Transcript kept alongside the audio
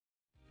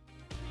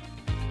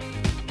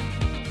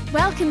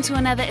Welcome to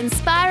another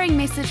inspiring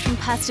message from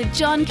Pastor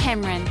John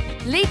Cameron,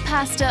 lead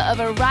pastor of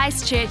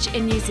Arise Church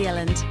in New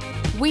Zealand.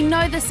 We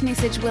know this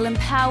message will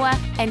empower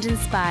and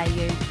inspire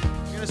you.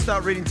 I'm going to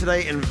start reading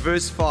today in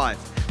verse 5.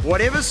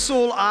 Whatever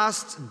Saul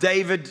asked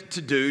David to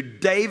do,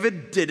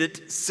 David did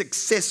it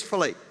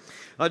successfully.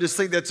 I just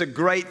think that's a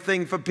great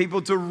thing for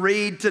people to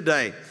read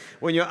today.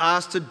 When you're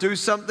asked to do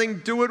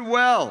something, do it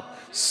well.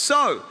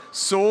 So,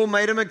 Saul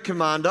made him a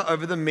commander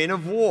over the men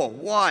of war.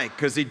 Why?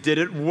 Because he did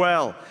it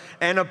well.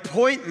 An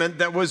appointment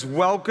that was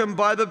welcomed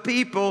by the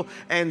people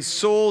and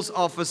Saul's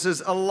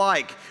officers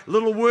alike.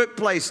 Little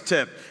workplace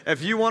tip.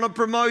 If you want a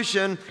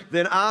promotion,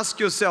 then ask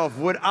yourself,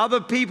 would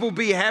other people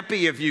be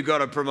happy if you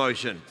got a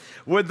promotion?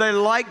 Would they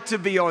like to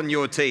be on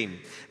your team?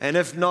 And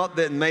if not,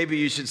 then maybe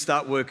you should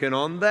start working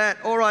on that.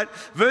 All right,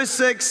 verse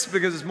 6,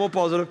 because it's more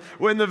positive.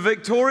 When the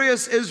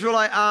victorious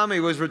Israelite army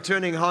was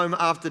returning home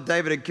after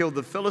David had killed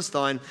the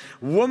Philistine,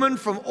 women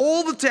from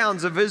all the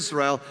towns of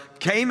Israel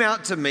came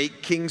out to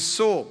meet King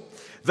Saul.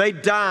 They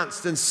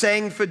danced and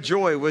sang for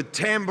joy with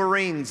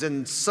tambourines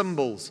and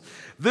cymbals.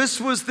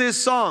 This was their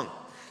song.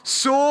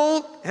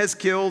 Saul has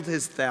killed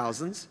his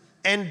thousands,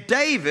 and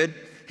David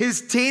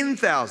his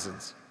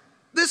 10,000s.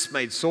 This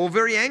made Saul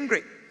very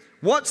angry.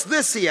 What's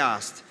this, he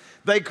asked.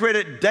 They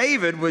credit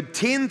David with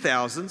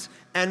 10,000s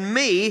and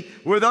me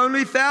with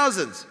only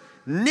thousands.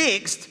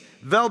 Next,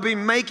 they'll be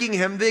making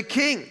him their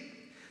king.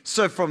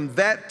 So from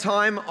that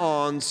time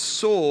on,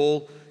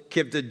 Saul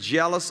kept a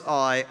jealous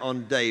eye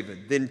on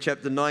David. Then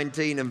chapter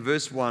 19 and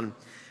verse 1.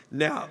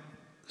 Now,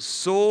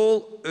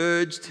 Saul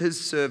urged his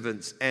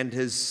servants and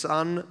his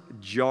son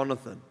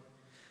Jonathan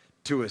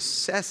to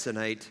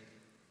assassinate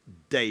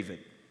David.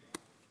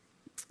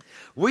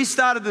 We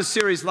started the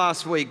series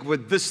last week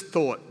with this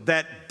thought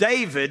that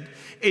David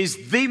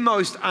is the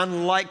most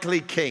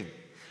unlikely king.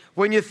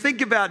 When you think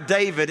about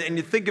David and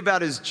you think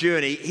about his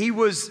journey, he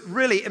was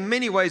really, in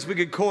many ways, we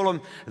could call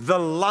him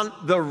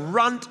the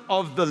runt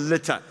of the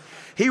litter.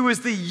 He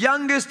was the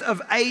youngest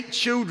of 8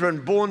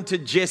 children born to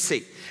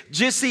Jesse.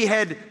 Jesse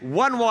had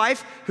one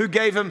wife who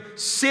gave him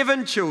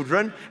 7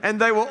 children, and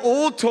they were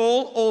all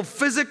tall, all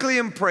physically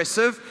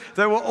impressive.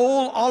 They were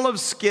all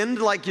olive-skinned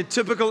like your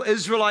typical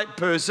Israelite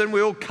person.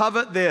 We all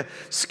covered their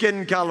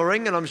skin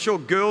coloring, and I'm sure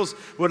girls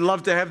would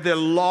love to have their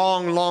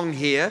long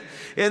hair.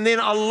 And then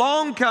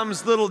along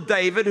comes little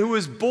David, who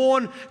was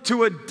born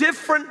to a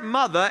different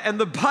mother, and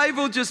the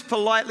Bible just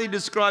politely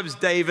describes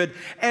David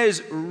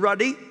as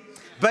ruddy.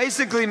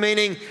 Basically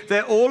meaning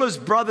that all his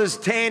brothers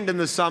tanned in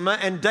the summer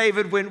and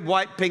David went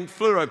white, pink,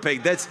 fluoro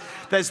pink. That's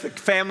the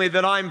family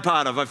that I'm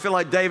part of. I feel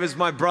like David's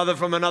my brother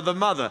from another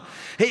mother.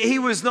 He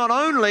was not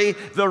only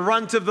the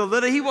runt of the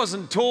litter, he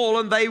wasn't tall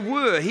and they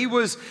were. He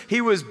was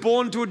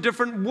born to a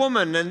different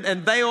woman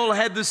and they all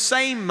had the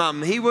same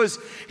mum. He was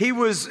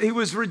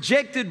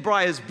rejected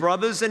by his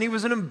brothers and he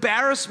was an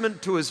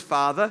embarrassment to his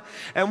father.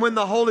 And when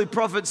the holy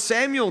prophet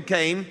Samuel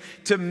came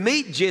to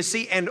meet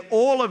Jesse and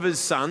all of his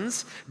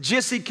sons,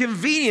 Jesse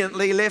convened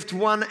left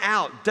one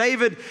out.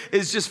 David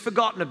is just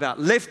forgotten about,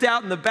 left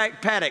out in the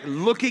back paddock,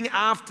 looking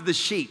after the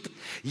sheep.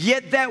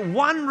 Yet that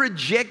one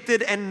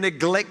rejected and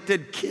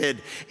neglected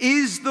kid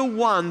is the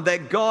one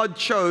that God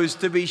chose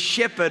to be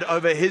shepherd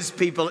over his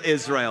people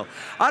Israel.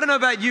 I don't know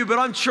about you, but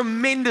I'm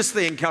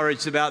tremendously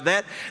encouraged about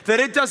that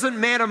it doesn't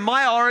matter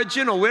my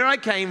origin or where I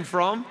came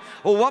from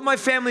or what my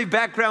family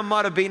background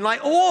might have been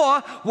like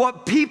or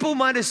what people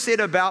might have said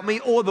about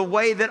me or the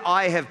way that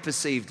I have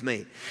perceived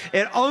me.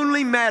 It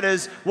only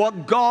matters what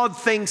God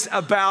thinks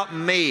about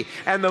me.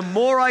 And the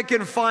more I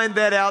can find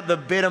that out, the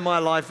better my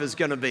life is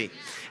going to be.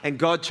 And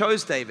God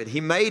chose David.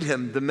 He made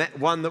him the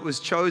one that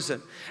was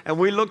chosen. And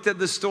we looked at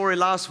the story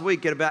last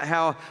week about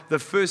how the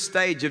first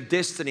stage of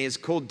destiny is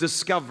called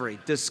discovery.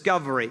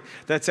 Discovery.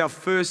 That's our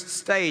first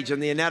stage in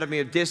the anatomy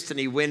of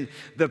destiny when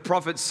the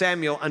prophet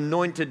Samuel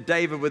anointed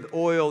David with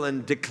oil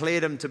and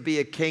declared him to be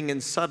a king.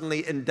 And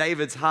suddenly in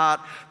David's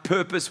heart,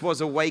 purpose was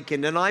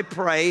awakened. And I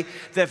pray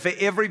that for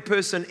every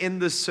person in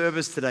this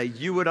service today,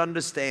 you would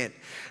understand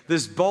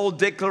this bold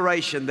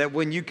declaration that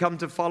when you come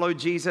to follow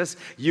Jesus,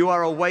 you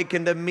are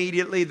awakened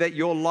immediately that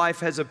your life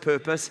has a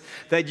purpose,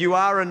 that you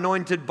are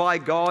anointed by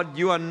God.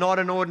 You are not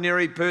an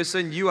ordinary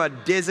person. You are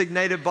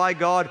designated by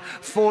God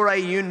for a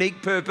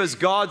unique purpose.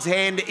 God's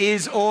hand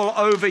is all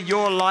over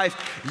your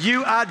life.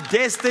 You are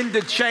destined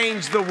to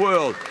change the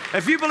world.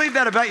 If you believe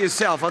that about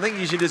yourself, I think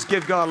you should just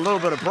give God a little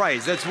bit of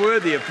praise. That's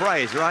worthy of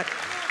praise, right?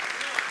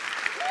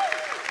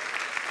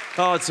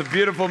 Oh, it's a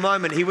beautiful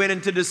moment. He went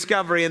into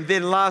discovery. And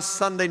then last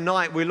Sunday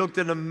night, we looked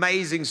at an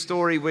amazing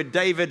story where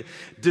David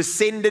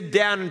descended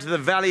down into the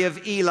valley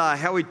of Elah,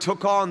 how he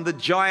took on the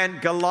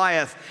giant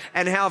Goliath,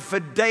 and how for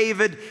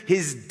David,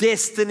 his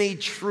destiny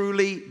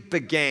truly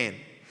began.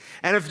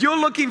 And if you're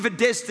looking for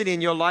destiny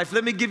in your life,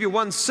 let me give you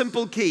one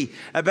simple key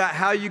about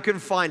how you can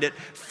find it.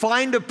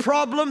 Find a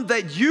problem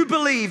that you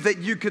believe that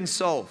you can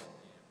solve.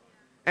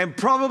 And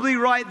probably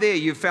right there,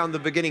 you found the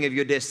beginning of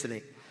your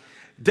destiny.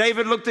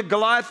 David looked at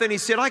Goliath and he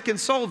said, I can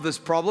solve this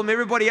problem.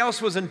 Everybody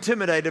else was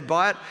intimidated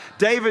by it.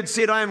 David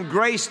said, I am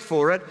graced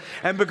for it.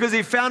 And because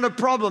he found a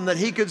problem that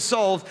he could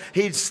solve,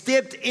 he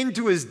stepped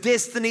into his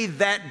destiny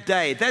that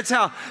day. That's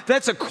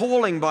a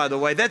calling, by the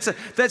way.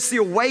 That's the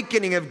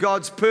awakening of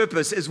God's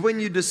purpose, is when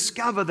you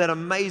discover that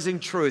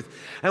amazing truth.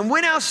 And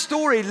when our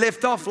story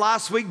left off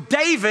last week,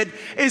 David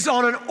is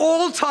on an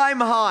all-time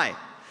high.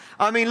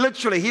 I mean,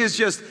 literally, he has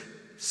just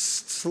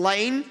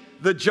slain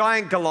the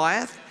giant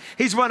Goliath.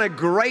 He's won a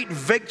great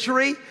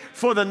victory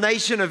for the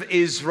nation of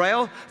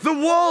Israel. The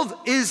world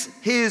is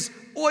his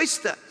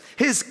oyster.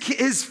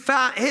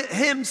 Himself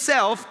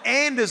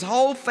and his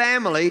whole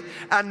family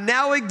are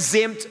now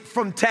exempt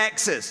from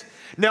taxes.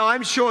 Now,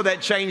 I'm sure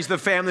that changed the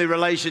family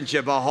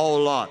relationship a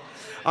whole lot.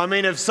 I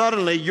mean, if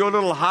suddenly your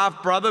little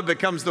half-brother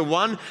becomes the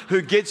one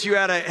who gets you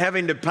out of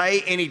having to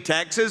pay any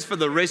taxes for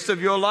the rest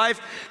of your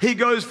life, he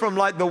goes from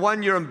like the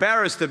one you're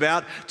embarrassed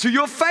about to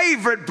your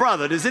favorite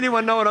brother. Does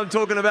anyone know what I'm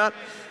talking about?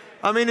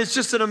 I mean, it's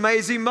just an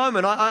amazing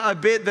moment. I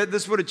bet that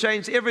this would have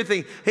changed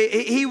everything.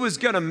 He was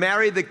going to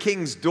marry the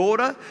king's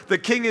daughter. The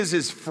king is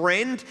his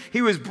friend.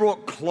 He was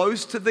brought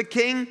close to the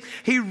king.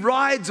 He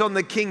rides on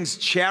the king's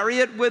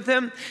chariot with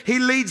him. He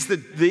leads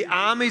the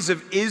armies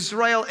of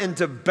Israel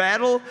into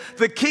battle.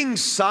 The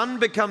king's son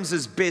becomes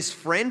his best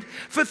friend.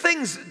 For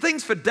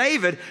things for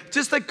David,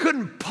 just they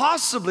couldn't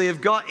possibly have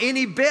got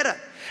any better.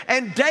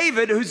 And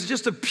David, who's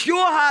just a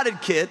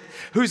pure-hearted kid,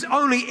 who's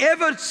only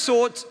ever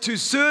sought to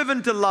serve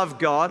and to love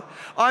God,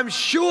 I'm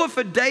sure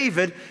for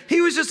David, he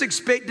was just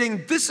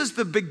expecting, this is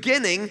the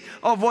beginning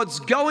of what's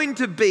going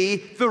to be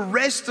the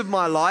rest of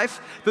my life.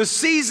 The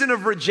season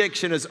of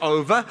rejection is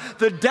over.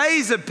 The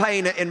days of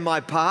pain are in my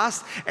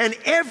past. And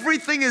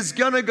everything is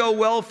going to go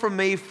well for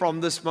me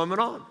from this moment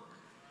on.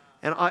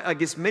 And I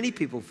guess many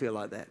people feel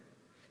like that.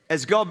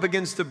 As God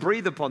begins to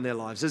breathe upon their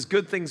lives, as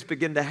good things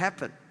begin to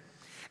happen,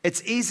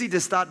 it's easy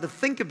to start to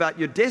think about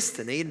your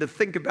destiny and to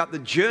think about the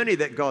journey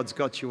that God's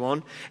got you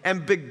on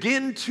and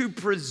begin to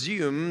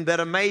presume that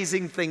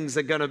amazing things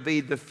are going to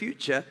be the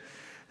future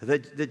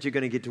that you're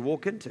going to get to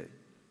walk into.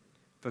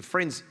 But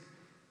friends,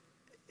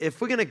 if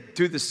we're going to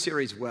do this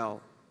series well,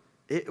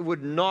 it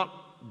would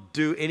not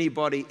do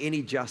anybody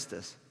any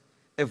justice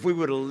if we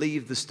were to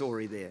leave the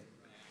story there.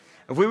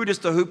 If we were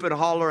just to hoop and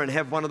holler and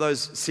have one of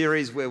those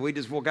series where we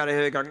just walk out of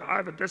here going, I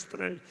have a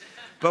destiny,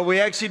 but we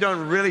actually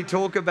don't really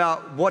talk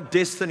about what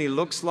destiny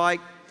looks like,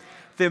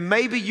 then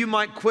maybe you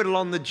might quit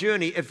along the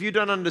journey if you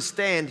don't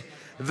understand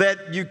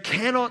that you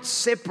cannot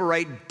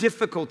separate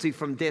difficulty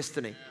from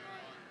destiny.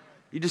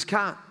 You just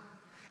can't.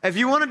 If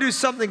you want to do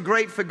something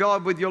great for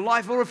God with your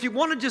life, or if you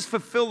want to just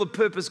fulfill the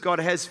purpose God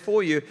has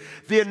for you,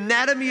 the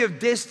anatomy of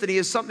destiny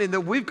is something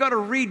that we've got to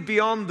read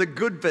beyond the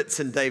good bits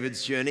in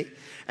David's journey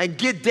and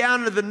get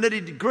down to the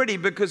nitty-gritty,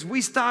 because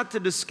we start to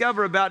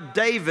discover about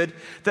David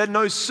that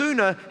no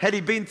sooner had he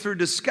been through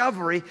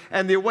discovery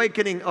and the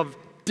awakening of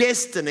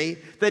destiny,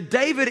 that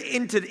David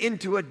entered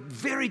into a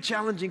very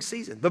challenging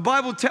season. The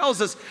Bible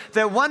tells us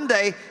that one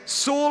day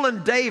Saul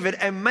and David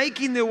are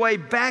making their way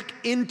back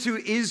into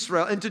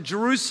Israel, into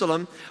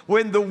Jerusalem,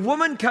 when the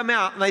women come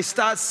out and they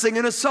start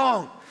singing a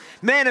song.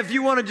 Man, if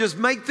you want to just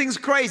make things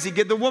crazy,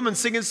 get the woman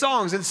singing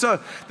songs. And so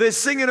they're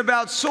singing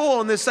about Saul,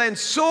 and they're saying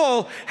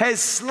Saul has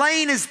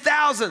slain his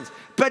thousands,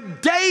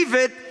 but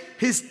David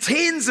his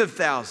tens of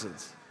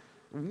thousands.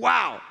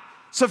 Wow.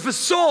 So for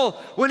Saul,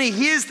 when he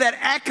hears that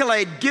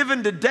accolade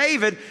given to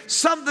David,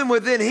 something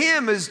within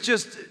him is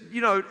just,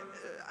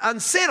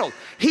 unsettled.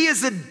 He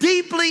is a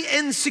deeply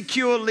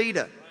insecure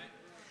leader.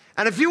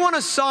 And if you want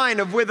a sign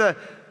of whether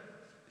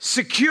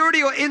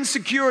security or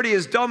insecurity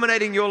is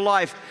dominating your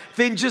life,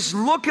 then just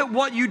look at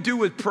what you do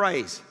with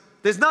praise.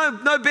 There's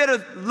no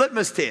better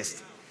litmus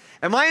test.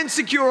 Am I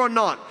insecure or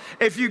not?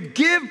 If you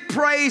give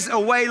praise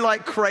away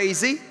like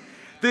crazy,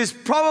 there's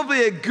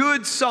probably a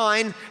good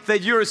sign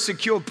that you're a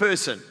secure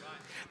person.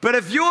 But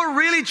if you're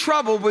really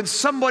troubled when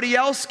somebody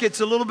else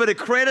gets a little bit of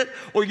credit,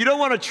 or you don't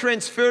want to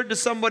transfer it to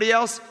somebody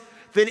else,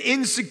 then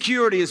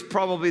insecurity is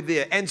probably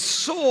there. And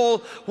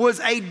Saul was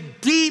a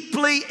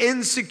deeply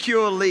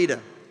insecure leader.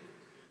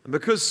 And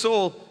because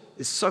Saul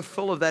is so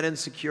full of that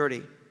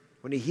insecurity,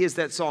 when he hears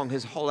that song,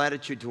 his whole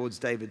attitude towards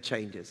David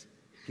changes.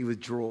 He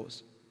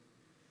withdraws.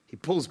 He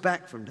pulls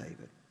back from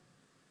David.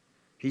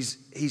 He's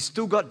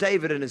still got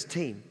David in his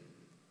team,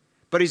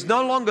 but he's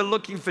no longer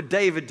looking for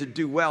David to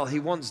do well. He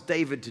wants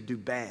David to do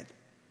bad.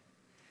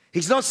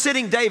 He's not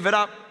setting David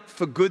up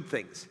for good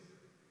things.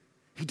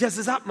 He does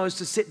his utmost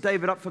to set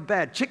David up for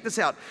bad. Check this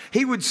out.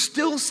 He would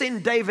still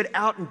send David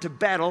out into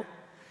battle,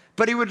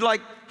 but he would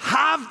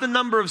halve the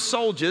number of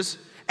soldiers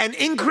and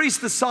increase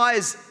the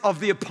size of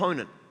the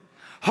opponent,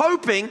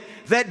 hoping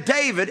that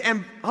David,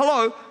 and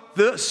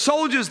the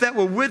soldiers that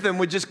were with him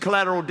were just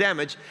collateral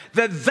damage,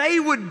 that they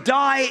would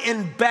die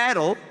in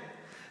battle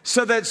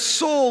so that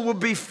Saul would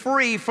be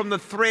free from the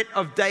threat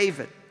of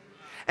David.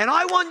 And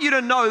I want you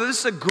to know this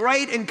is a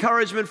great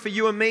encouragement for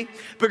you and me,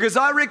 because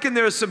I reckon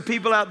there are some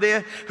people out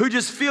there who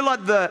just feel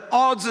like the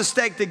odds are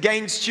stacked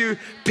against you.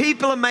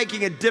 People are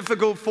making it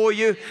difficult for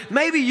you.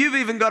 Maybe you've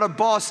even got a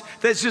boss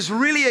that's just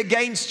really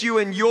against you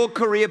in your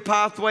career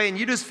pathway, and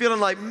you're just feeling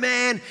like,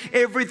 man,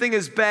 everything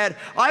is bad.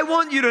 I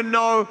want you to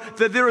know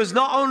that there is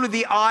not only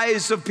the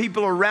eyes of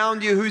people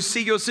around you who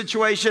see your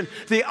situation,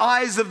 the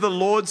eyes of the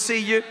Lord see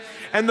you.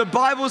 And the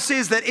Bible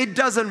says that it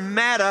doesn't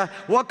matter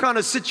what kind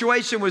of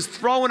situation was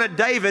thrown at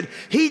David,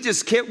 he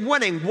just kept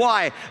winning.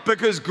 Why?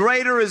 Because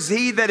greater is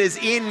he that is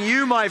in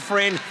you, my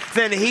friend,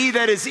 than he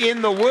that is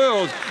in the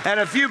world. And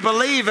if you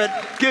believe it,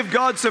 give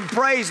God some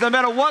praise no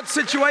matter what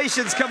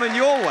situation's coming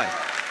your way.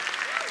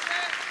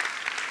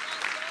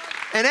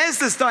 And as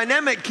this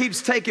dynamic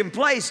keeps taking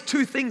place,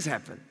 two things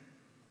happen.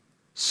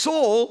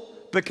 Saul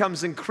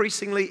becomes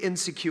increasingly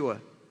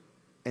insecure,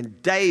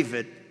 and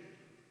David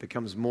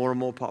becomes more and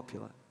more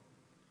popular.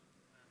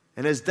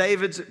 And as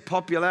David's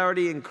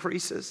popularity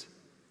increases,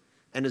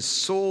 and as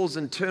Saul's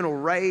internal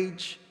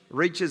rage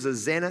reaches a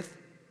zenith,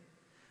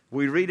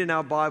 we read in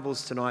our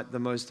Bibles tonight the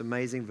most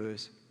amazing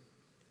verse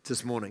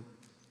this morning.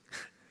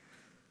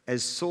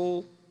 As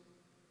Saul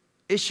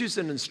issues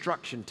an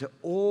instruction to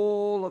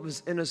all of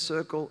his inner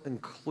circle,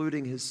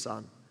 including his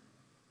son,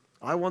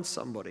 I want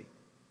somebody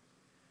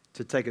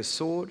to take a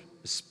sword,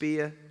 a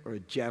spear, or a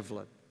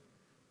javelin,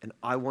 and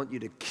I want you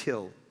to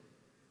kill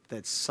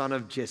that son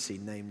of Jesse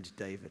named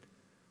David.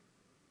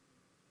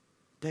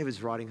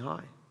 David's riding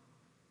high.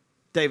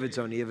 David's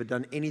only ever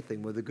done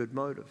anything with a good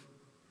motive.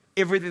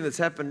 Everything that's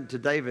happened to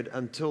David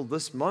until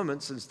this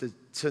moment,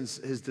 since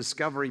his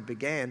discovery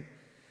began,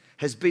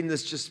 has been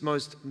this just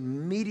most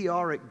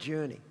meteoric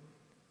journey.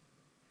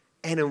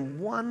 And in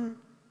one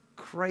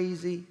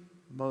crazy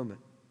moment,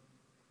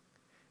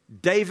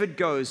 David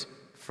goes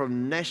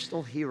from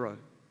national hero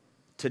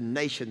to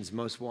nation's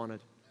most wanted.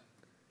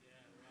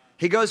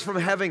 He goes from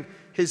having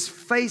his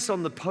face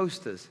on the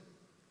posters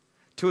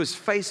to his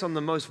face on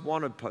the most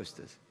wanted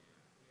posters.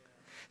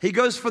 He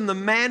goes from the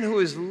man who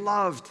is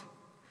loved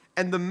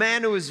and the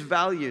man who is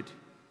valued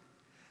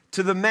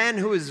to the man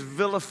who is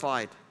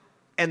vilified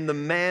and the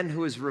man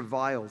who is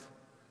reviled.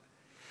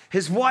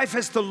 His wife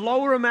has to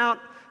lower him out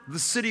the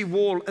city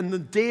wall in the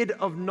dead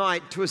of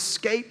night to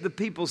escape the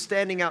people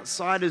standing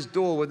outside his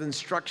door with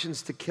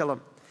instructions to kill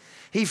him.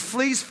 He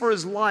flees for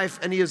his life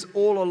and he is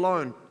all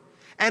alone.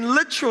 And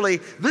literally,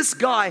 this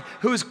guy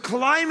who is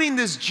climbing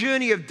this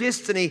journey of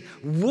destiny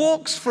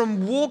walks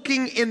from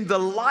walking in the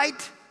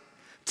light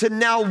to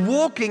now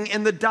walking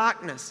in the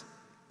darkness.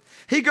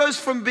 He goes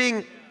from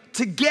being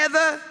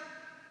together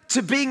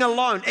to being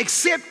alone,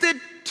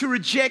 accepted to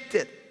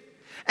rejected.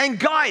 And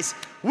guys,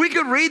 we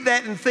could read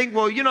that and think,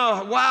 well,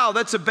 wow,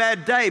 that's a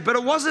bad day. But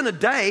it wasn't a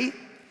day.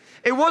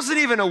 It wasn't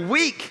even a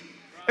week.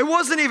 It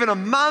wasn't even a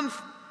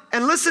month.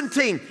 And listen,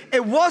 team,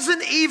 it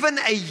wasn't even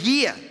a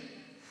year.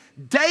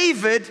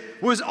 David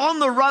was on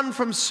the run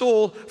from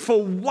Saul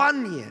for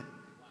 1 year,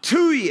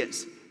 2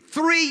 years,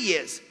 3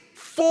 years,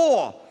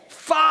 4,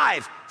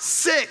 5,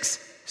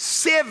 6,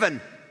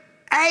 7,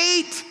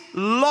 8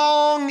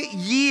 long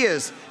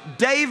years.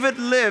 David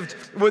lived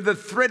with the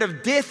threat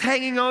of death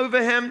hanging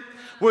over him,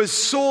 with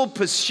Saul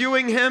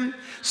pursuing him.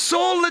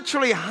 Saul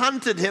literally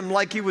hunted him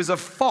like he was a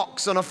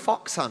fox on a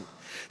fox hunt.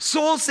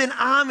 Saul sent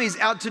armies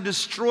out to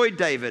destroy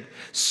David.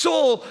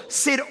 Saul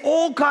said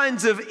all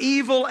kinds of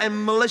evil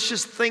and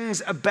malicious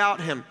things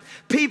about him.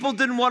 People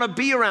didn't want to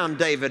be around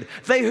David.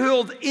 They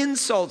hurled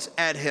insults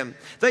at him.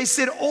 They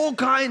said all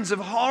kinds of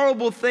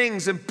horrible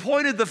things and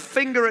pointed the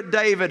finger at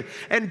David.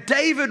 And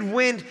David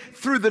went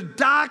through the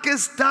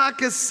darkest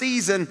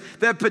season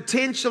that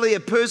potentially a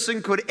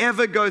person could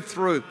ever go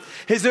through.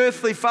 His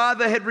earthly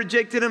father had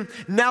rejected him.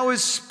 Now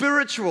his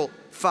spiritual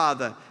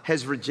father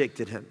has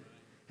rejected him.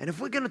 And if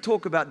we're going to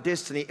talk about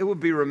destiny, it would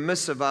be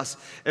remiss of us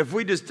if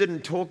we just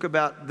didn't talk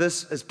about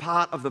this as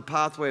part of the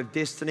pathway of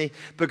destiny.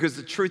 Because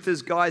the truth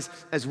is, guys,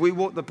 as we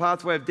walk the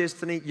pathway of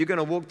destiny, you're going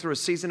to walk through a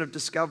season of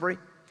discovery.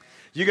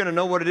 You're going to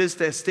know what it is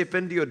to step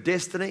into your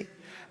destiny.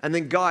 And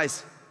then,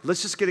 guys,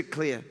 let's just get it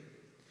clear.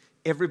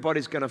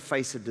 Everybody's going to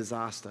face a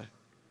disaster.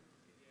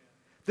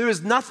 There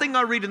is nothing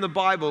I read in the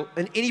Bible,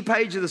 in any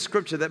page of the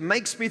scripture, that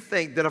makes me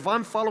think that if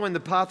I'm following the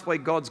pathway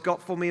God's got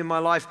for me in my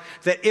life,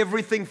 that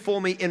everything for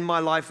me in my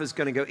life is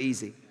going to go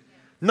easy.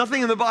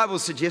 Nothing in the Bible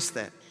suggests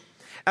that.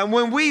 And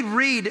when we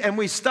read and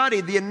we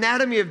study the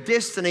anatomy of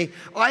destiny,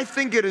 I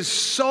think it is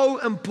so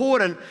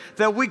important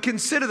that we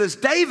consider this.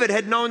 David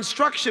had no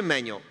instruction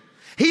manual.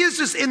 He is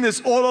just in this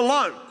all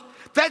alone.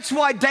 That's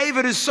why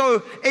David is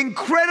so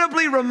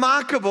incredibly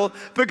remarkable,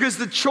 because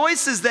the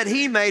choices that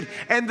he made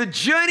and the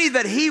journey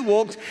that he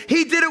walked,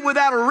 he did it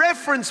without a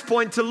reference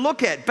point to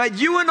look at. But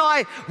you and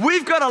I,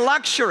 we've got a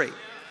luxury,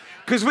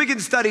 because we can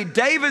study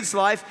David's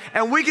life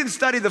and we can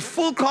study the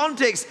full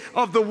context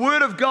of the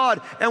Word of God,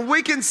 and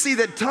we can see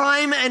that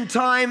time and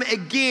time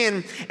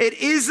again, it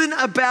isn't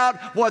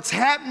about what's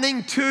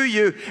happening to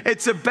you,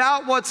 it's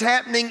about what's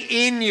happening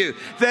in you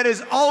that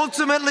is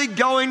ultimately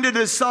going to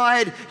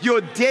decide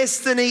your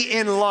destiny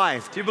in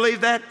life. Do you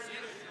believe that?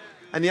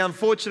 And the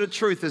unfortunate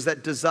truth is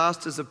that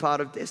disasters are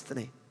part of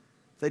destiny.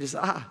 They just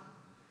are.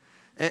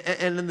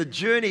 And in the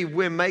journey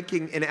we're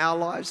making in our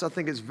lives, I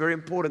think it's very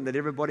important that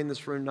everybody in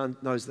this room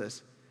knows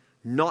this.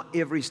 Not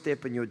every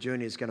step in your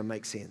journey is going to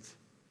make sense.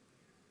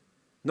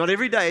 Not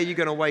every day are you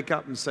going to wake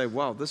up and say,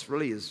 wow, this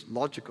really is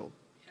logical.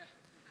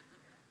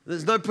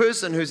 There's no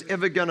person who's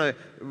ever going to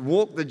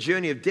walk the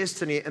journey of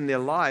destiny in their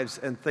lives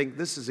and think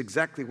this is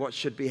exactly what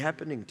should be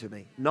happening to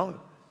me. No.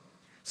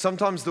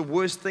 Sometimes the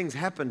worst things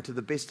happen to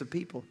the best of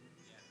people.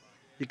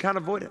 You can't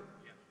avoid it.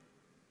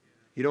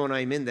 You don't want to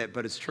amen that,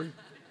 but it's true.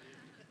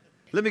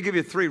 Let me give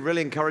you 3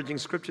 really encouraging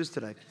scriptures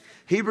today.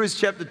 Hebrews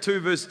chapter 2,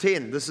 verse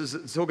 10. This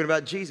is talking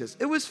about Jesus.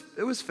 It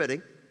was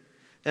fitting.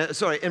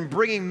 In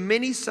bringing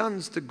many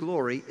sons to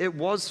glory, it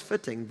was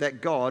fitting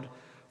that God,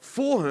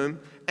 for whom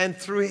and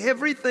through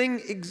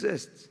everything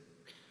exists,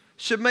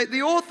 should make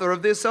the author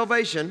of their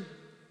salvation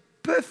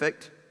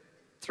perfect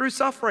through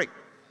suffering.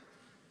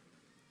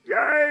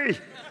 Yay!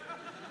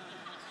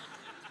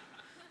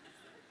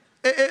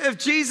 If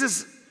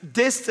Jesus'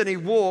 destiny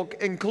walk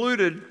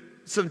included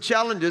some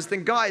challenges,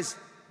 then guys,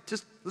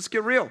 just let's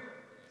get real.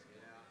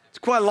 It's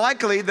quite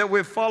likely that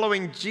we're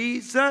following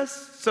Jesus,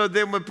 so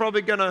then we're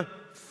probably going to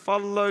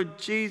follow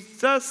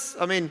Jesus.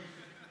 I mean,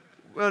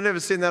 well, I've never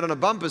seen that on a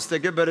bumper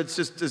sticker, but it's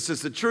just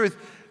the truth.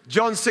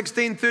 John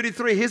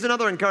 16:33, here's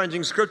another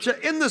encouraging scripture.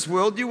 In this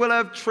world you will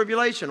have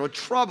tribulation or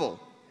trouble.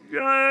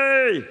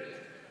 Yay!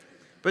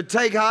 But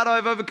take heart,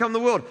 I've overcome the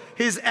world.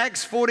 Here's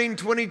Acts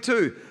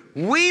 14:22.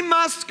 We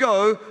must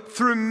go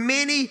through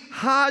many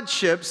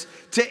hardships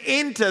to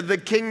enter the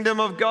kingdom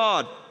of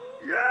God.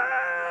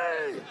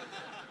 Yay!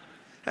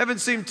 Haven't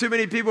seen too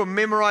many people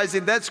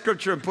memorizing that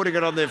scripture and putting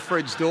it on their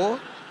fridge door.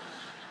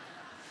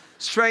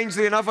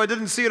 Strangely enough, I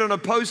didn't see it on a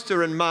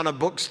poster in Mana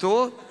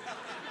Bookstore.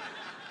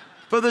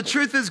 But the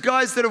truth is,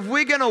 guys, that if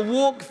we're going to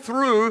walk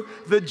through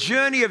the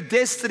journey of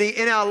destiny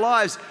in our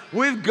lives,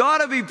 we've got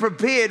to be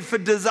prepared for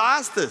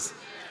disasters.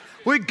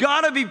 We've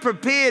got to be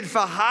prepared for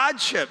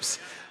hardships.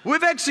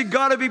 We've actually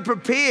got to be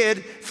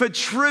prepared for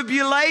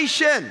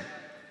tribulation.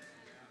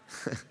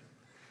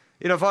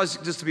 You know, if I was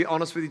just to be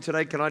honest with you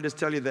today, can I just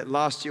tell you that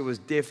last year was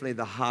definitely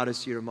the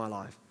hardest year of my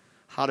life.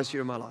 Hardest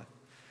year of my life.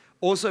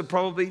 Also,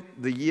 probably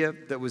the year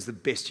that was the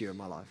best year of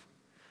my life.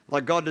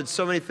 Like, God did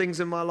so many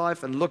things in my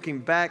life, and looking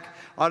back,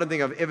 I don't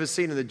think I've ever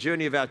seen in the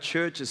journey of our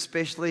church,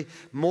 especially,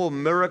 more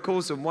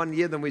miracles in one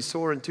year than we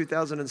saw in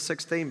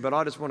 2016. But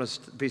I just want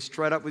to be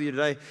straight up with you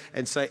today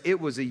and say it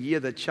was a year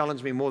that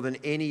challenged me more than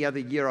any other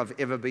year I've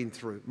ever been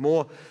through.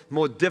 More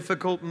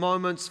difficult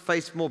moments,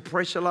 faced more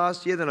pressure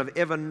last year than I've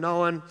ever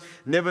known.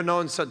 Never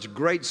known such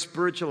great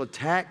spiritual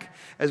attack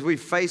as we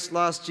faced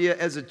last year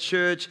as a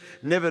church.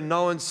 Never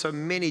known so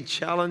many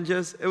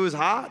challenges. It was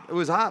hard. It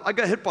was hard. I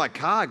got hit by a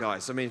car,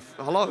 guys. I mean,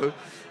 hello.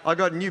 I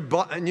got new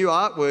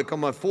artwork on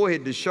my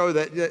forehead to show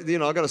that, you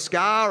know, I got a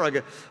scar,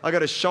 I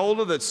got a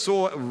shoulder that's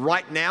sore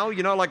right now,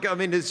 you know, like, I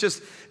mean, it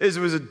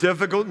was a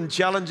difficult and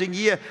challenging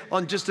year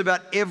on just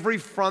about every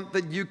front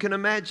that you can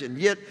imagine.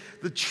 Yet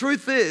the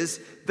truth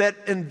is that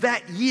in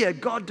that year,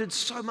 God did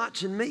so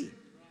much in me.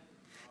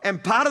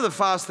 And part of the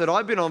fast that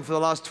I've been on for the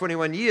last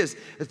 21 years,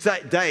 it's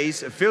 8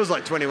 days, it feels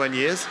like 21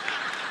 years.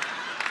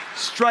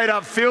 Straight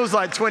up feels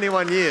like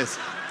 21 years,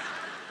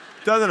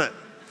 doesn't it?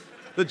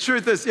 The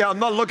truth is, I'm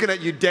not looking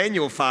at you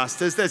Daniel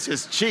fasters, that's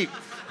just cheap.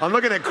 I'm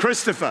looking at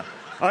Christopher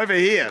over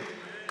here,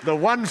 the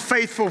one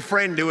faithful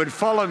friend who would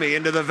follow me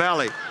into the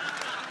valley.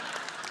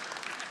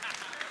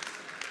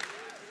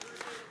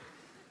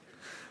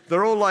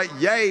 They're all like,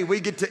 yay, we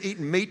get to eat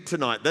meat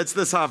tonight. That's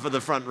this half of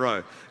the front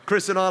row.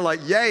 Chris and I are like,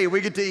 yay, we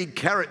get to eat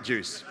carrot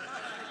juice.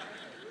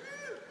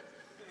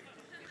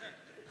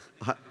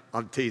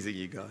 I'm teasing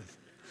you guys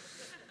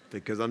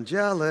because I'm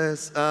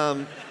jealous.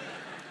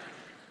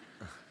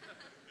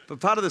 But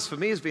part of this for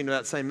me has been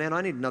about saying, man,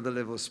 I need another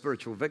level of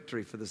spiritual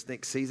victory for this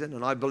next season.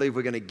 And I believe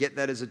we're going to get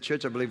that as a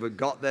church. I believe we've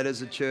got that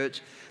as a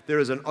church. There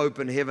is an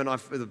open heaven.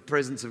 The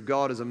presence of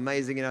God is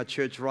amazing in our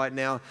church right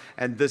now.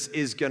 And this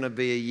is going to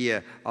be a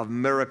year of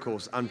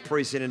miracles,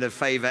 unprecedented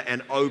favor,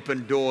 and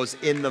open doors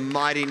in the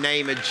mighty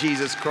name of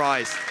Jesus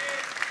Christ.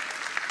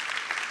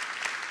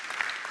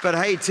 But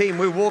hey, team,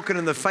 we're walking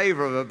in the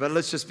favor of it. But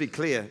let's just be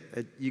clear.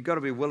 You've got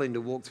to be willing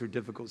to walk through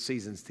difficult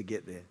seasons to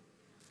get there.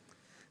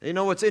 You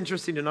know what's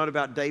interesting to note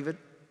about David?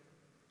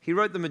 He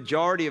wrote the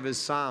majority of his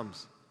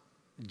Psalms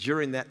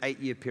during that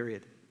 8-year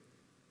period.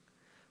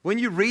 When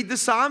you read the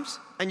Psalms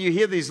and you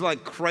hear these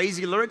like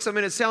crazy lyrics, I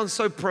mean, it sounds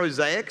so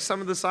prosaic, some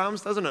of the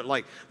Psalms, doesn't it?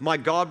 Like, my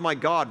God,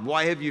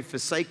 why have you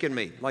forsaken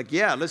me? Like,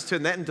 yeah, let's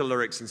turn that into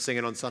lyrics and sing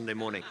it on Sunday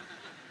morning.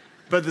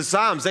 But the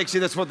Psalms, actually,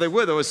 that's what they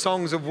were. They were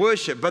songs of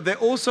worship. But they're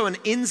also an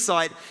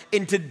insight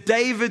into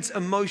David's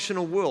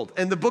emotional world.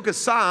 In the book of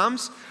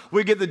Psalms,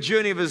 we get the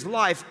journey of his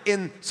life.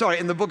 In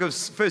the book of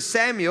 1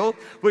 Samuel,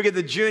 we get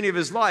the journey of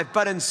his life.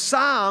 But in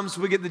Psalms,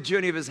 we get the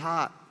journey of his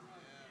heart.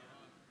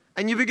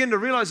 And you begin to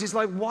realize, he's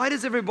like, why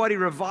does everybody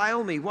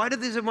revile me? Why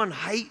does everyone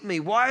hate me?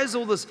 Why is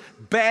all this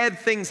bad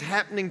things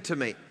happening to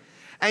me?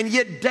 And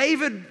yet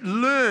David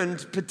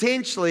learned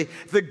potentially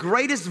the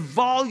greatest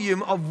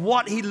volume of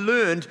what he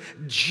learned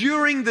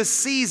during the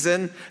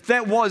season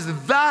that was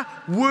the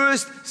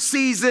worst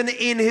season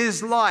in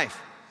his life.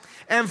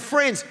 And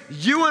friends,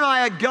 you and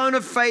I are going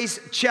to face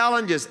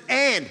challenges.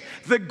 And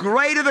the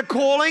greater the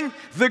calling,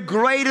 the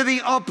greater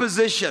the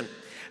opposition.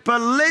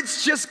 But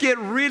let's just get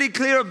really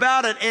clear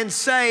about it and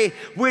say,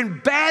 when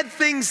bad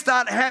things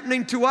start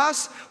happening to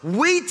us,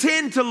 we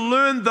tend to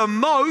learn the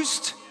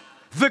most,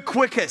 the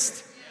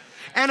quickest.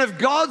 And if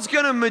God's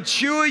going to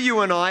mature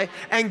you and I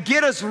and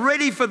get us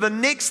ready for the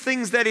next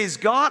things that He's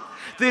got,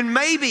 then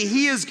maybe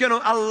He is going to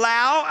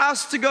allow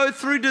us to go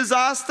through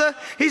disaster.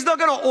 He's not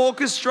going to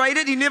orchestrate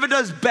it. He never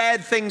does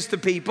bad things to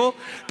people.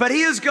 But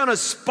He is going to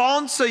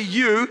sponsor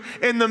you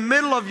in the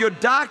middle of your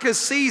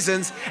darkest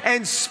seasons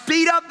and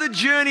speed up the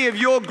journey of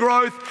your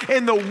growth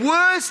in the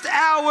worst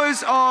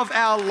hours of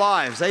our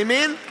lives.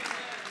 Amen?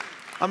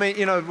 I mean,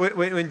 you know,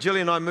 when Julie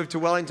and I moved to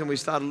Wellington, we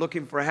started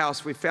looking for a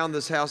house. We found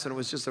this house, and it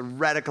was just a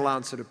radical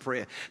answer to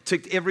prayer.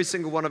 Ticked every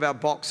single one of our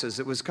boxes.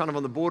 It was kind of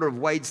on the border of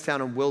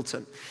Wadestown and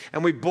Wilton.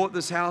 And we bought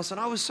this house, and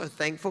I was so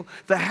thankful.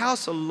 The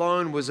house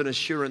alone was an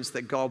assurance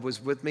that God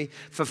was with me,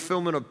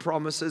 fulfillment of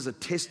promises, a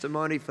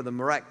testimony for the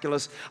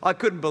miraculous. I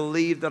couldn't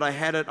believe that I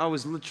had it. I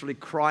was literally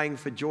crying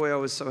for joy. I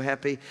was so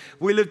happy.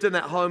 We lived in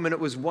that home, and it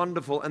was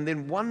wonderful. And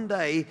then one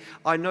day,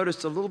 I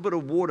noticed a little bit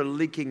of water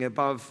leaking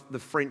above the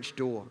French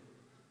door.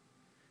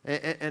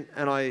 And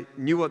I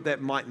knew what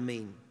that might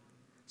mean.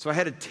 So I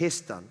had a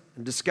test done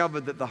and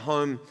discovered that the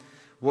home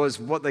was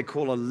what they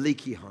call a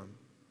leaky home.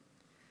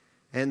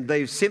 And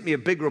they sent me a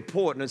big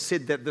report, and it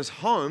said that this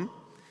home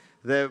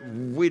that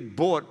we'd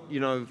bought, you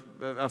know,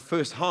 our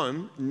first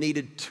home,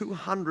 needed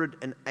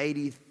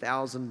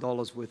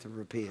 $280,000 worth of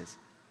repairs.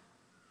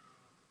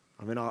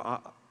 I mean,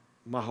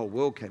 my whole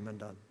world came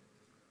undone.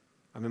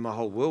 My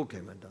whole world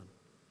came undone.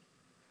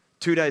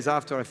 2 days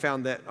after I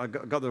found that, I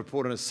got the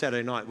report on a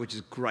Saturday night, which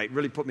is great.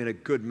 Really put me in a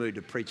good mood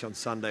to preach on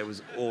Sunday. It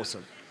was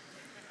awesome.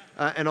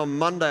 And on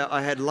Monday,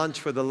 I had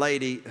lunch with a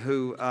lady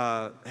who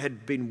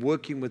had been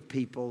working with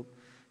people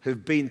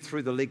who've been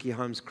through the leaky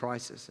homes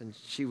crisis. And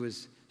she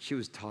was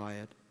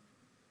tired.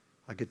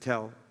 I could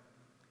tell.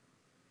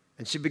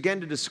 And she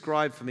began to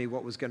describe for me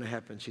what was going to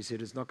happen. She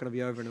said, it's not going to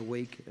be over in a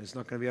week, and it's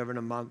not going to be over in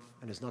a month,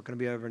 and it's not going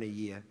to be over in a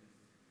year.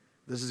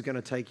 This is going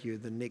to take you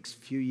the next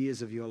few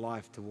years of your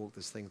life to walk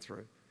this thing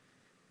through.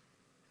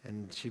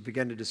 And she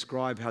began to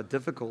describe how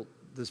difficult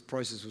this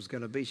process was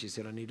going to be. She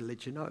said, I need to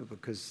let you know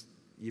because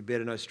you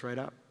better know straight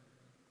up.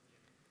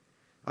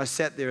 I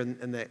sat there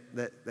in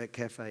that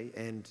cafe,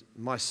 and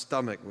my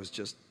stomach was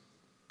just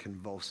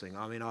convulsing.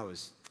 I mean, I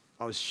was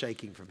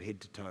shaking from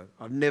head to toe.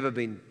 I've never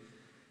been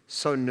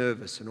so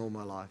nervous in all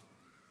my life.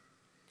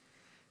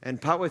 And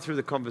partway through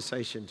the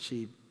conversation,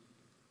 she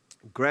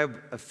grabbed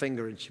a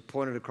finger and she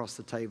pointed across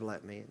the table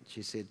at me, and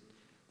she said,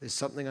 there's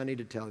something I need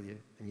to tell you,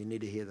 and you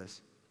need to hear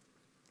this.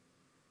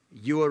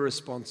 You are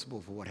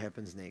responsible for what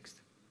happens next.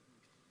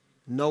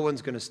 No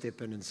one's going to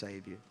step in and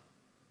save you.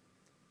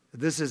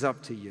 This is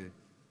up to you.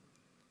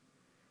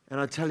 And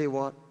I tell you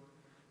what,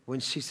 when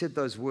she said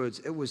those words,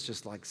 it was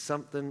just like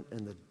something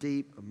in the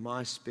deep of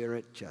my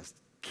spirit just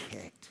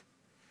kicked.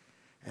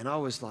 And I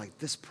was like,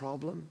 this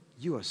problem,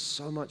 you are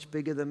so much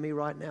bigger than me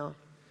right now,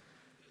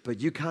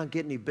 but you can't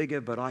get any bigger,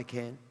 but I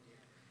can.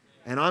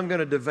 And I'm going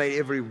to devote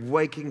every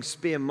waking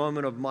spare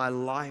moment of my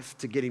life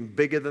to getting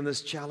bigger than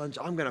this challenge.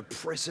 I'm going to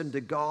press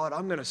into God.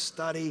 I'm going to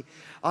study.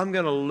 I'm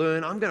going to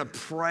learn. I'm going to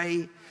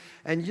pray.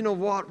 And you know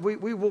what?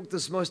 We walked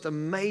this most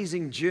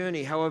amazing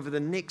journey. However,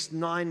 the next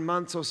 9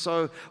 months or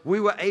so,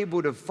 we were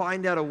able to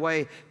find out a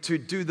way to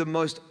do the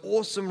most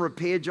awesome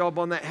repair job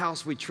on that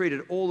house. We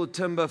treated all the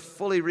timber,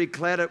 fully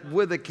reclad it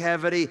with a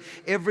cavity.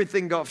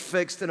 Everything got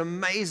fixed. An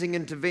amazing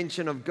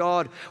intervention of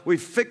God. We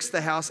fixed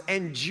the house.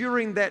 And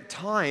during that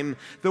time,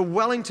 the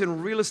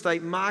Wellington real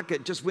estate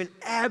market just went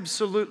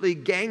absolutely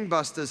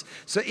gangbusters.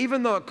 So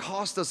even though it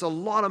cost us a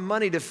lot of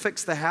money to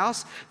fix the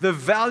house, the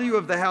value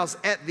of the house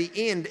at the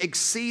end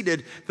exceeded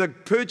the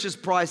purchase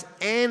price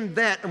and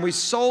we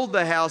sold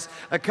the house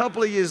a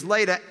couple of years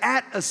later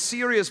at a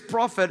serious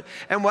profit,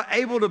 and were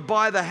able to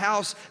buy the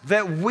house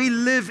that we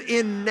live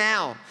in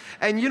now.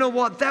 And you know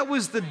what? That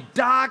was the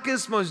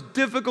darkest, most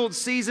difficult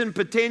season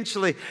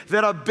potentially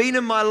that I've been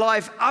in my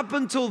life up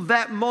until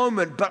that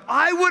moment, but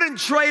I wouldn't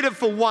trade it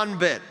for one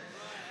bit.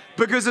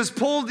 Because as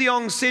Paul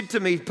DeYoung said to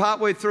me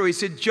partway through, he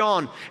said,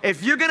 John,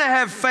 if you're going to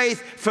have faith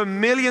for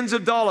millions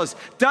of dollars,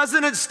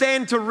 doesn't it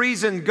stand to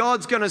reason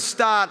God's going to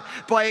start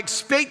by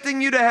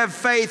expecting you to have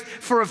faith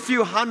for a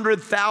few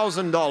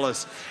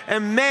 $100,000?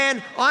 And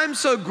man, I'm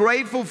so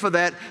grateful for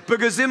that,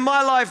 because in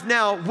my life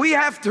now, we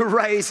have to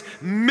raise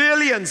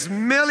millions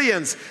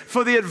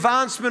for the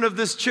advancement of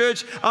this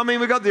church. I mean,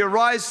 we got the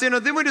Arise Center,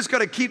 then we just got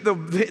to keep the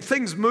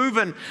things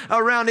moving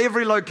around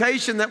every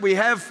location that we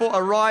have for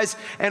Arise.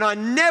 And I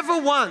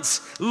never once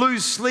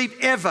lose sleep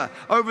ever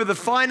over the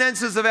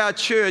finances of our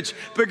church,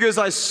 because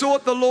I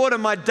sought the Lord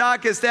in my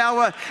darkest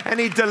hour and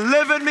He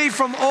delivered me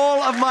from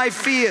all of my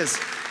fears.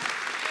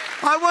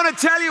 I want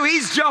to tell you,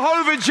 He's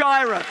Jehovah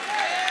Jireh.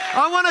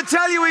 I want to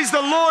tell you, He's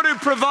the Lord who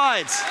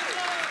provides.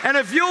 And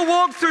if you'll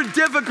walk through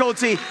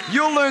difficulty,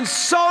 you'll learn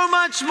so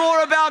much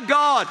more about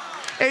God.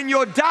 In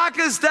your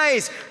darkest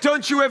days,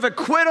 don't you ever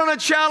quit on a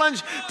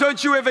challenge.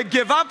 Don't you ever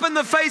give up in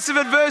the face of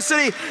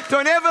adversity.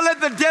 Don't ever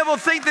let the devil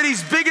think that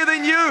he's bigger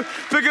than you,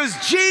 because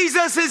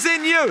Jesus is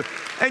in you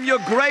and you're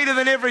greater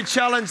than every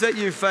challenge that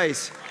you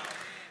face.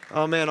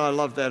 Oh man, I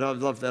love that. I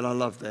love that. I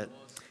love that.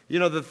 You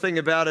know, the thing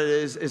about it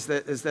is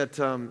that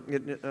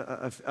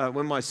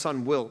when my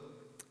son Will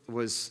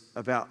was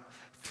about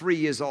 3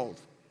 years old,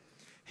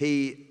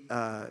 he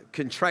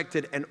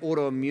contracted an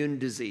autoimmune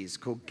disease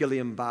called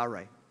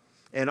Guillain-Barré.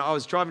 And I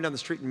was driving down the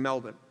street in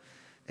Melbourne,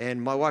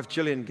 and my wife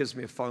Gillian gives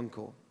me a phone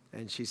call,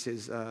 and she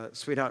says,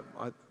 sweetheart,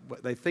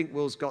 they think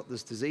Will's got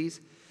this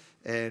disease,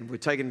 and we're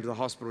taking him to the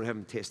hospital to have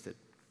him tested.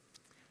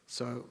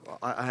 So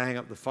I hang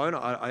up the phone.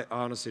 I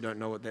honestly don't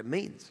know what that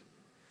means.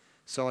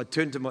 So I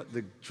turned to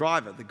the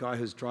driver, the guy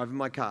who's driving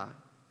my car,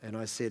 and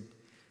I said,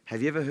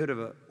 have you ever heard of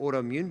an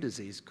autoimmune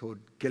disease called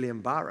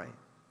Guillain-Barré?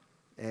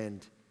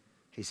 And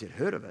he said,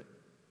 heard of it?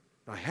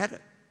 I had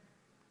it.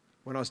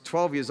 When I was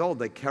 12 years old,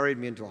 they carried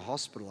me into a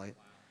hospital.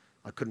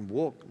 I couldn't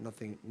walk.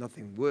 Nothing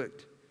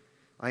worked.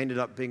 I ended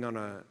up being on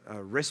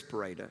a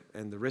respirator,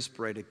 and the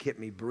respirator kept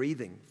me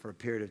breathing for a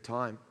period of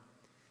time.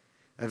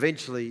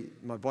 Eventually,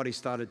 my body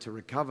started to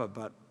recover,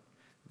 but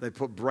they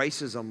put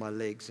braces on my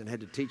legs and had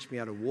to teach me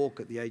how to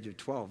walk at the age of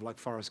 12, like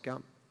Forrest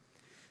Gump.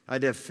 I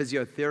had to have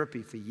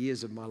physiotherapy for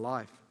years of my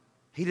life.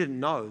 He didn't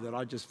know that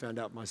I just found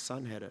out my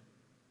son had it.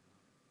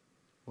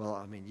 Well,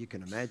 I mean, you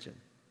can imagine.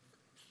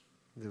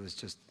 It was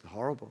just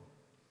horrible.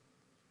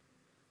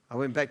 I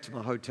went back to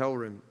my hotel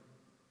room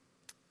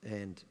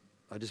and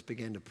I just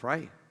began to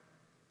pray. I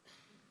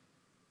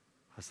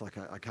was like,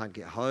 I can't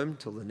get home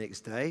till the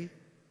next day,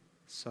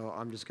 so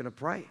I'm just going to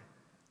pray.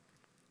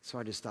 So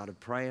I just started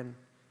praying.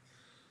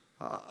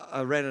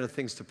 I ran out of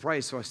things to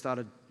pray, so I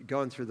started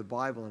going through the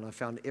Bible, and I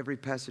found every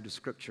passage of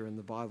Scripture in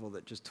the Bible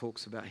that just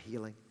talks about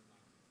healing.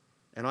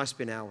 And I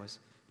spent hours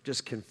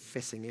just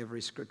confessing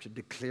every Scripture,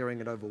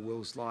 declaring it over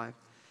Will's life,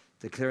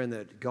 declaring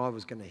that God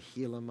was going to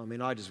heal him. I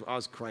mean, I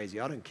was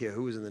crazy. I don't care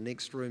who was in the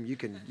next room. You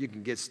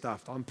can get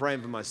stuffed. I'm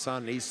praying for my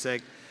son. He's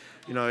sick.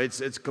 You know,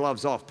 it's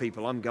gloves off,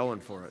 people. I'm going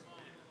for it.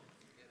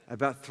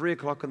 About 3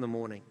 o'clock in the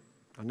morning,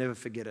 I'll never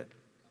forget it.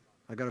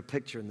 I got a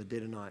picture in the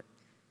dead of night.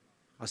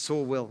 I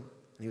saw Will,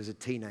 and he was a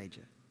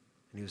teenager,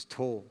 and he was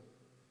tall.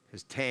 He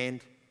was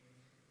tanned.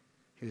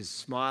 He was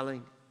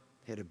smiling.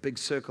 He had a big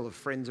circle of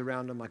friends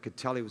around him. I could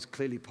tell he was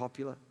clearly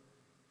popular.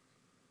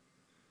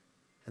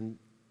 And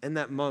in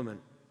that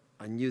moment,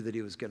 I knew that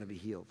he was going to be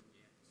healed.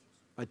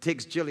 I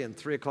text Gillian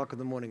 3 o'clock in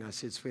the morning. I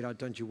said, sweetheart,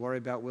 don't you worry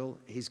about Will.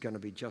 He's going to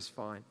be just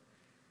fine.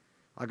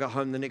 I got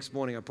home the next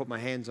morning. I put my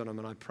hands on him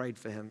and I prayed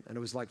for him. And it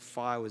was like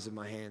fire was in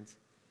my hands.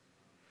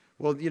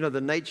 Well, you know, the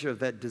nature of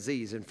that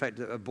disease, in fact,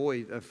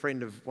 a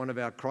friend of one of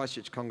our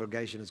Christchurch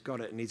congregation has got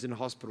it, and he's in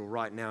hospital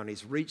right now, and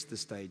he's reached the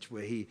stage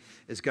where he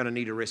is going to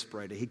need a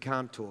respirator. He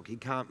can't talk. He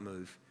can't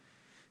move.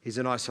 He's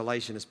in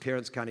isolation. His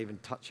parents can't even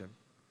touch him.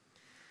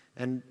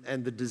 And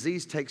the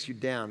disease takes you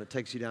down. It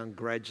takes you down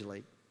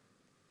gradually.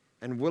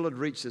 And Will had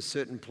reached a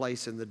certain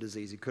place in the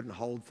disease. He couldn't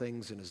hold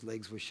things, and his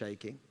legs were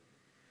shaking.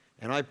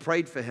 And I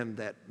prayed for him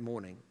that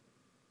morning,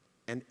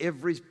 and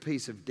every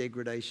piece of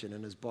degradation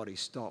in his body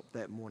stopped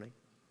that morning.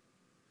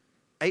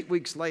 8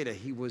 weeks later,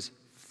 he was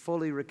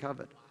fully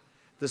recovered.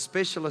 The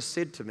specialist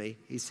said to me,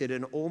 he said,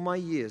 in all my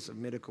years of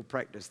medical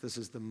practice, this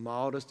is the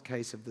mildest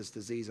case of this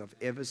disease I've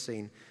ever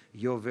seen.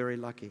 You're very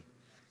lucky.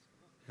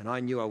 And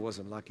I knew I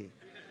wasn't lucky.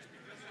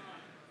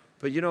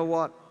 But you know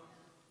what?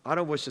 I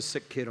don't wish a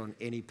sick kid on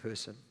any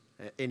person.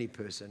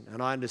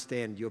 And I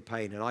understand your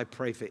pain, and I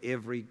pray for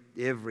every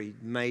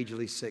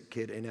majorly sick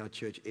kid in our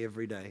church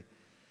every day.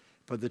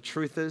 But the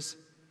truth is,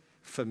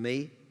 for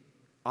me,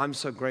 I'm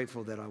so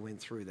grateful that I went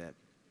through that.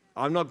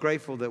 I'm not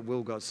grateful that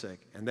Will got sick,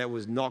 and that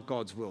was not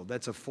God's will.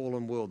 That's a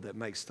fallen world that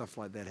makes stuff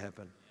like that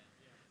happen.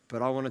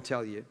 But I want to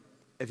tell you,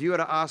 if you were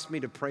to ask me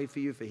to pray for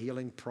you for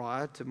healing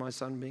prior to my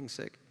son being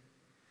sick,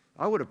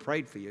 I would have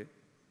prayed for you.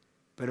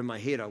 But in my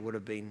head, I would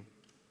have been,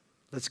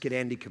 let's get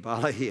Andy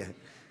Kabbalah here.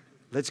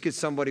 Let's get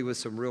somebody with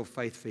some real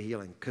faith for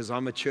healing, because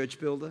I'm a church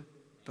builder,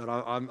 but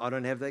I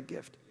don't have that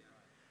gift.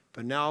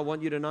 But now I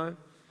want you to know,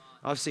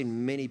 I've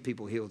seen many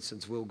people healed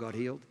since Will got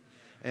healed.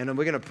 And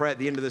we're going to pray at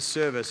the end of the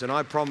service, and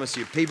I promise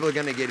you, people are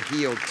going to get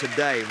healed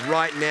today,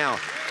 right now.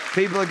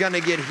 People are going to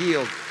get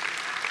healed.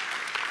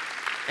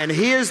 And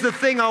here's the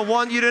thing I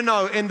want you to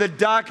know. In the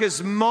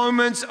darkest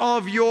moments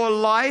of your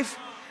life,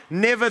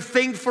 never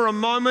think for a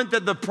moment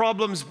that the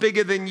problem's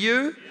bigger than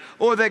you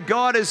or that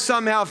God has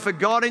somehow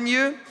forgotten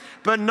you.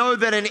 But know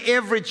that in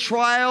every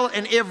trial,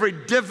 in every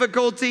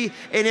difficulty,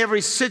 in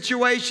every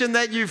situation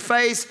that you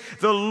face,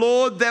 the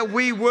Lord that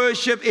we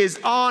worship is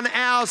on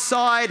our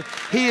side.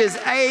 He is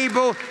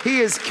able,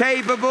 He is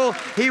capable,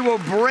 He will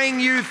bring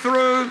you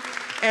through.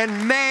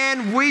 And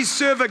man, we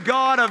serve a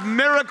God of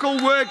miracle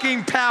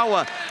working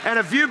power. And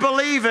if you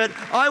believe it,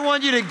 I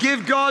want you to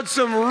give God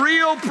some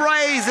real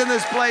praise in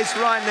this place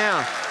right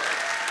now.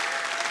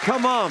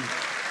 Come on.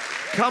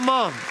 Come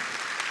on.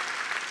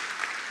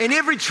 In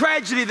every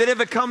tragedy that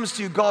ever comes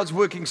to you, God's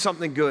working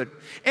something good.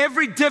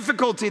 Every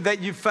difficulty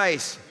that you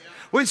face,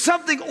 when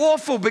something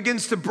awful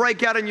begins to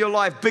break out in your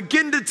life,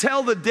 begin to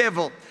tell the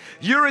devil,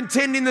 you're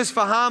intending this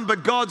for harm,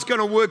 but God's going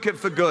to work it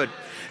for good.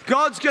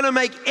 God's going to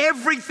make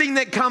everything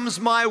that comes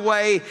my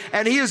way,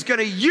 and He is going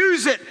to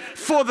use it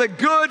for the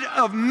good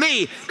of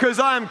me, because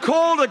I am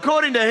called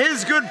according to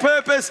His good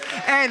purpose,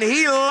 and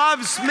He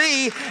loves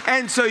me.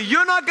 And so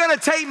you're not going to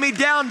take me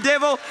down,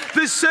 devil.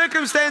 This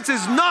circumstance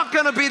is not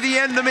going to be the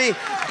end of me.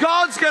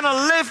 God's going to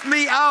lift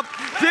me up.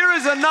 There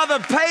is another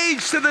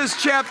page to this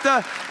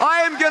chapter.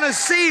 I am going to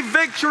see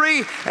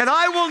victory, and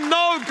I will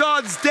know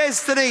God's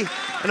destiny.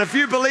 And if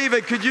you believe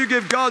it, could you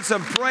give God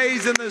some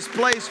praise in this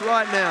place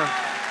right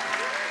now?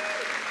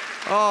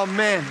 Oh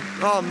man,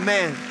 oh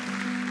man.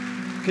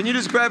 Can you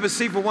just grab a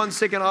seat for 1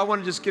 second? I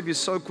want to just give you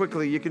so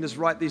quickly, you can just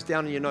write these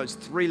down in your notes.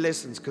 3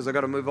 lessons, because I've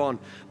got to move on.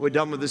 We're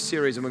done with this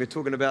series and we're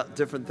talking about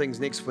different things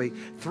next week.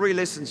 3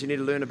 lessons you need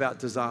to learn about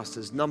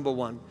disasters. Number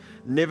 1,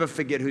 never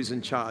forget who's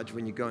in charge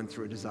when you're going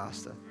through a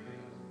disaster.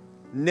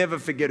 Never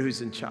forget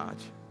who's in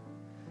charge.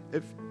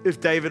 If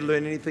David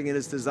learned anything in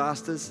his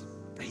disasters,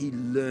 he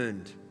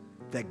learned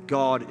that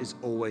God is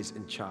always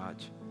in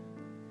charge.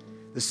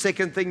 The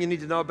second thing you need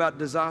to know about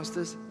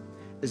disasters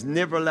is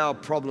never allow a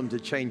problem to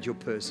change your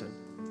person.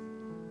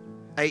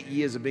 8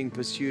 years of being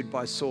pursued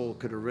by Saul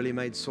could have really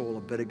made Saul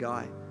a bitter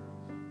guy.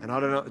 And I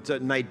don't know,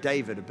 it made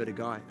David a bitter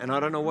guy. And I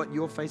don't know what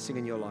you're facing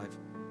in your life,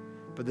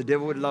 but the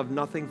devil would love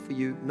nothing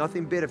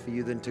better for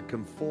you than to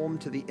conform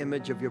to the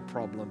image of your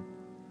problem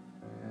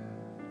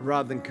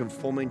rather than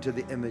conforming to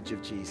the image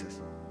of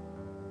Jesus.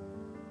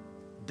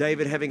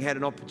 David, having had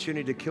an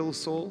opportunity to kill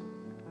Saul,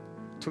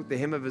 took the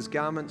hem of his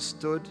garment,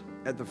 stood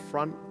at the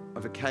front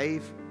of a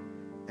cave,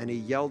 and he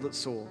yelled at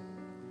Saul,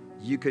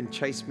 you can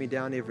chase me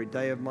down every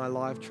day of my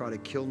life, try to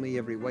kill me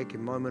every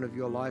waking moment of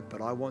your life,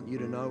 but I want you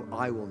to know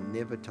I will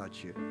never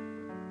touch you.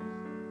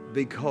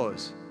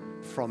 Because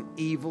from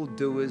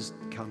evildoers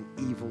come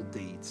evil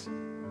deeds.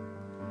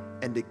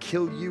 And to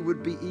kill you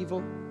would be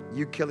evil.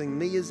 You killing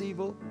me is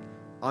evil.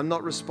 I'm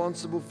not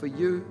responsible for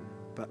you,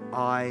 but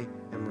I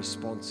am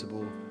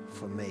responsible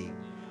for me.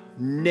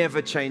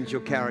 Never change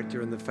your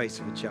character in the face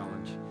of a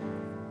challenge.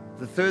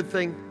 The third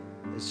thing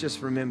is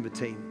just remember,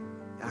 team,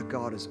 our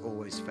God is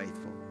always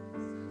faithful.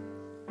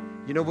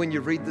 You know, when you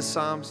read the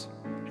Psalms,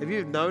 have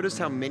you noticed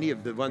how many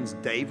of the ones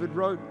David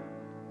wrote,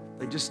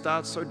 they just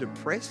start so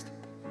depressed?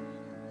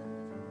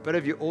 But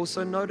have you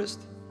also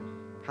noticed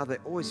how they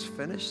always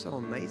finish so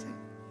amazing?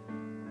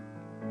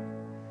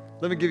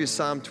 Let me give you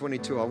Psalm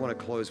 22. I want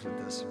to close with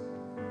this.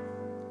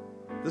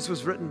 This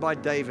was written by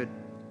David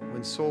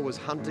when Saul was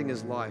hunting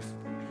his life.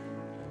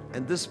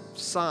 And this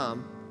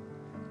psalm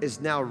is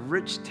now a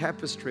rich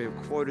tapestry of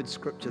quoted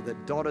scripture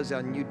that dotters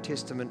our New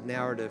Testament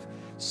narrative,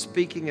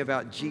 speaking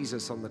about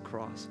Jesus on the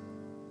cross.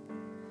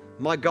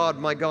 My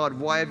God,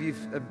 why have you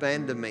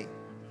abandoned me?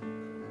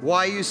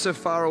 Why are you so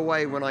far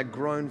away when I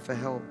groan for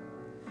help?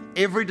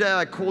 Every day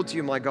I call to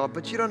you, my God,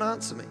 but you don't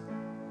answer me.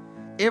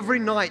 Every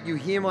night you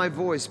hear my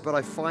voice, but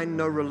I find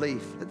no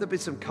relief. Let there be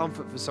some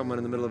comfort for someone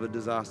in the middle of a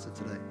disaster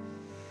today.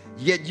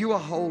 Yet you are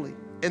holy,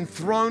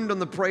 enthroned on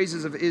the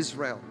praises of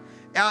Israel.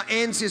 Our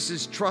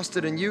ancestors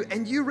trusted in you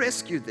and you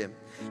rescued them.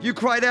 They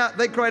cried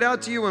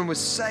out to you and were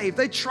saved.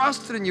 They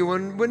trusted in you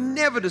and were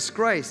never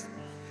disgraced.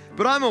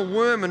 But I'm a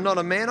worm and not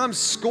a man. I'm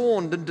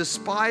scorned and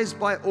despised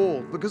by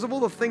all because of all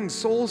the things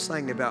Saul's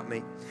saying about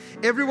me.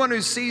 Everyone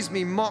who sees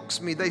me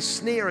mocks me. They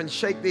sneer and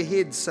shake their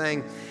heads,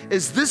 saying,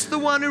 is this the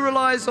one who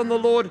relies on the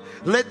Lord?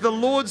 Let the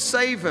Lord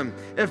save him.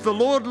 If the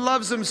Lord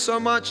loves him so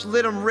much,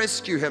 let him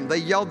rescue him. They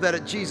yelled that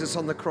at Jesus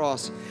on the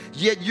cross.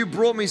 Yet you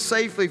brought me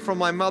safely from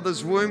my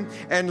mother's womb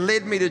and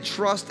led me to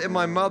trust in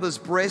my mother's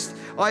breast.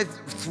 I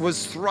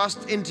was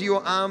thrust into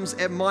your arms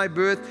at my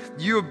birth.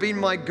 You have been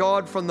my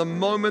God from the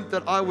moment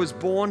that I was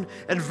born.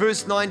 And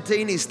verse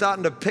 19, he's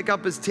starting to pick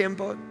up his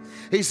tempo.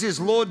 He says,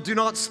 Lord, do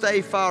not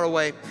stay far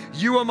away.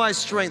 You are my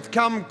strength.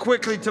 Come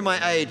quickly to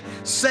my aid.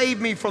 Save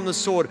me from the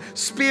sword.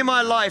 Spare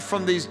my life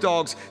from these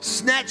dogs.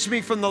 Snatch me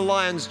from the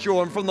lion's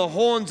jaw and from the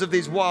horns of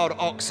these wild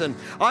oxen.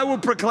 I will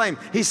proclaim.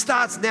 He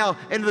starts now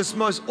into this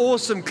most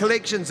awesome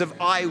collections of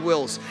I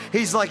wills.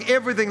 He's like,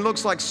 everything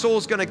looks like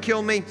Saul's going to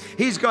kill me.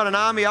 He's got an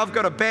army. I've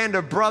got a band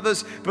of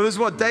brothers. But this is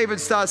what David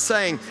starts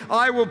saying.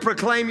 I will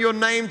proclaim your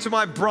name to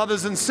my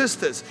brothers and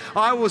sisters.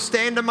 I will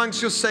stand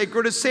amongst your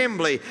sacred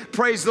assembly.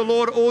 Praise the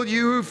Lord, all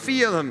you who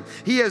fear him.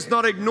 He has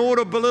not ignored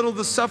or belittled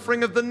the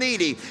suffering of the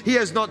needy. He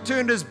has not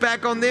turned his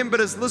back on them, but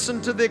has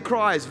listened to their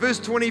cries. Verse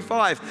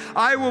 25,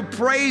 I will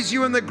praise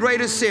you in the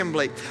great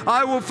assembly.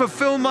 I will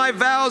fulfill my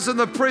vows in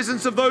the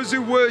presence of those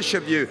who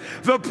worship you.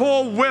 The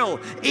poor will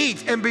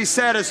eat and be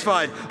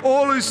satisfied.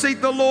 All who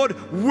seek the Lord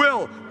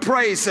will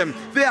praise Him.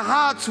 Their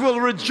hearts will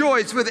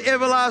rejoice with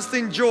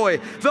everlasting joy.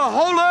 The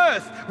whole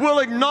earth will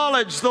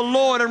acknowledge the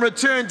Lord and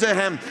return to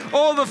Him.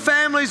 All the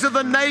families of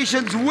the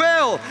nations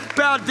will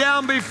bow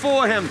down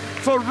before Him.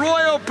 For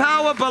royal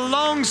power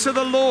belongs to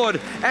the Lord,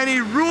 and He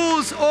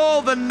rules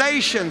all the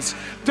nations.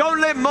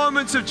 Don't let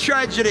moments of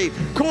tragedy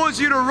cause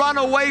you to run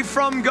away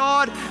from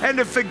God and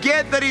to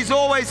forget that He's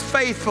always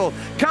faithful.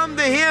 Come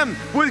to Him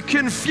with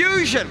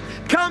confusion.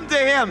 Come to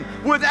Him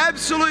with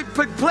absolute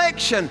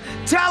perplexion.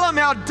 Tell Him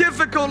how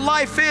difficult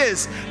life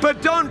is,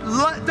 but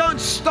don't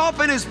stop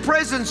in His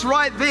presence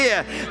right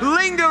there.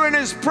 Linger in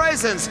His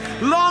presence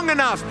long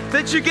enough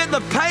that you get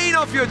the pain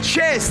off your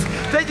chest,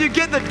 that you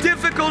get the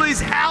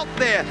difficulties out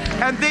there,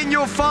 and then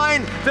you'll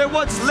find that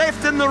what's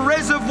left in the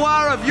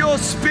reservoir of your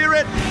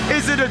spirit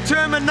is a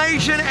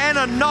determination and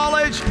a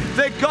knowledge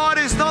that God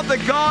is not the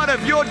God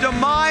of your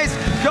demise.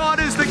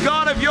 God is the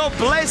God of your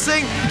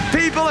blessing.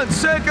 People and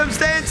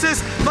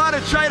circumstances might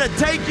have tried to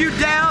take you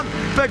down,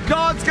 but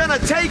God's going to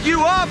take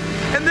you up,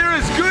 and there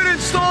is good in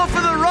store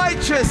for the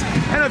righteous.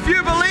 And if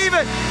you believe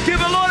it, give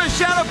the Lord a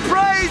shout of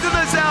praise in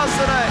this house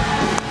today.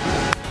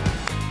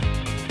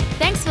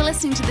 Thanks for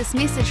listening to this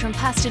message from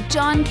Pastor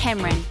John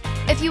Cameron.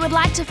 If you would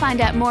like to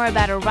find out more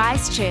about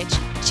Arise Church,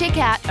 check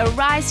out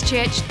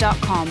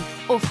arisechurch.com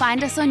or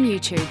find us on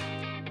YouTube.